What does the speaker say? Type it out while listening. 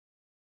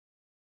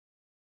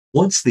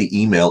Once the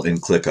email in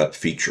ClickUp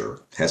feature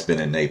has been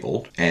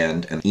enabled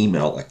and an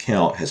email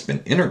account has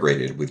been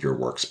integrated with your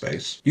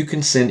workspace, you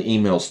can send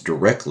emails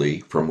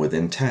directly from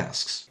within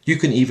tasks. You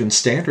can even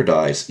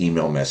standardize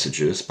email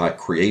messages by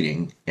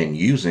creating and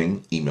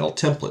using email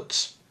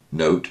templates.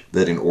 Note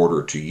that in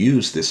order to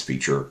use this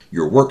feature,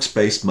 your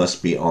workspace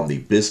must be on the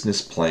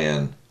business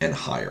plan and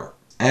higher.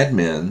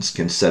 Admins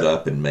can set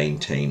up and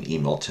maintain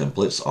email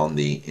templates on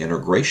the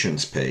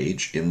integrations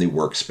page in the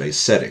workspace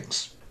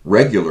settings.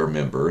 Regular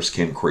members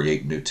can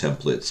create new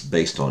templates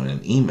based on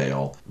an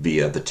email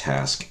via the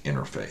task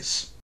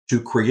interface. To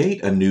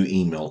create a new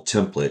email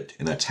template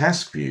in a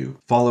task view,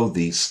 follow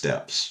these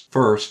steps.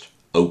 First,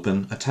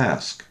 open a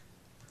task.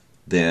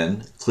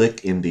 Then,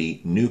 click in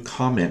the New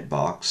Comment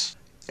box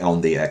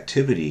on the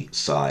activity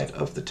side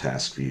of the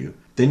task view.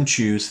 Then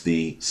choose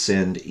the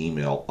Send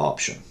Email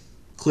option.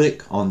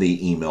 Click on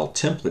the Email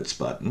Templates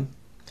button,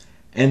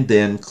 and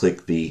then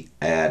click the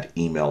Add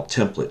Email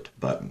Template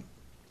button.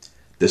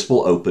 This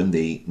will open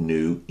the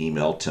new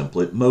email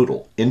template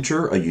modal.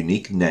 Enter a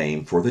unique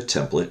name for the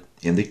template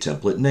in the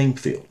template name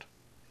field.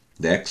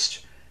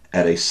 Next,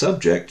 add a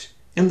subject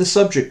in the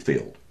subject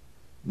field.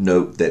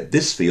 Note that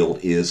this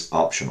field is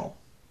optional.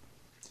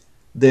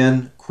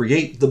 Then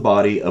create the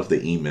body of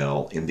the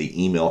email in the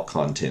email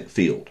content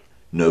field.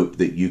 Note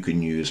that you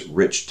can use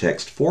rich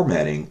text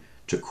formatting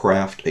to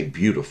craft a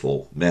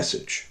beautiful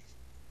message.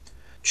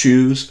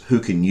 Choose who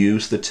can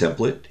use the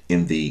template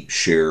in the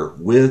Share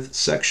With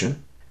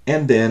section,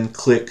 and then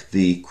click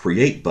the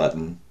Create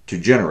button to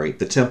generate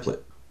the template.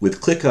 With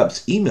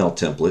ClickUp's email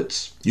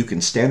templates, you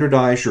can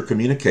standardize your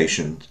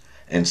communications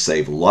and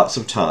save lots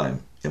of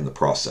time in the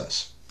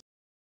process.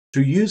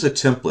 To use a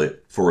template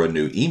for a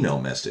new email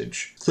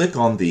message, click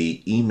on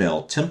the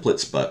Email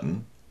Templates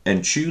button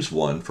and choose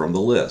one from the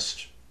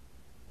list.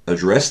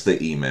 Address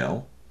the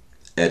email,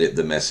 edit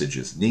the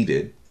messages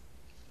needed,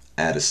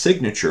 add a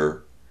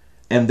signature,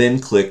 and then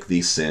click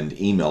the Send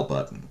Email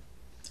button.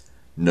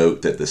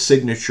 Note that the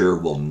signature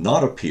will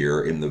not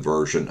appear in the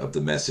version of the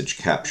message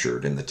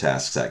captured in the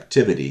task's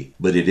activity,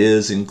 but it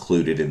is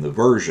included in the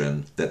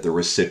version that the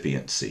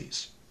recipient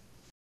sees.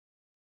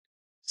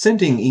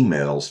 Sending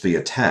emails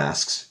via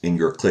tasks in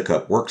your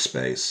ClickUp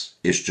workspace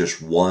is just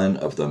one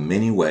of the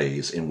many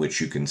ways in which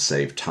you can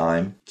save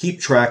time, keep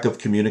track of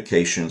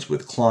communications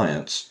with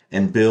clients,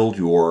 and build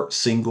your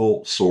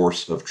single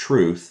source of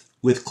truth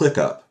with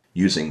ClickUp.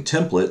 Using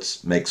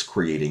templates makes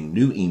creating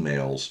new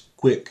emails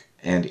quick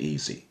and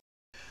easy.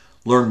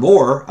 Learn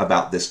more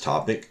about this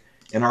topic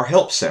in our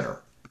Help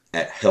Center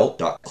at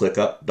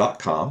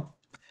help.clickup.com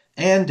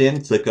and in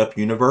ClickUp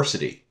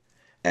University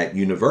at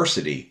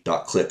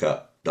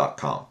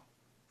university.clickup.com.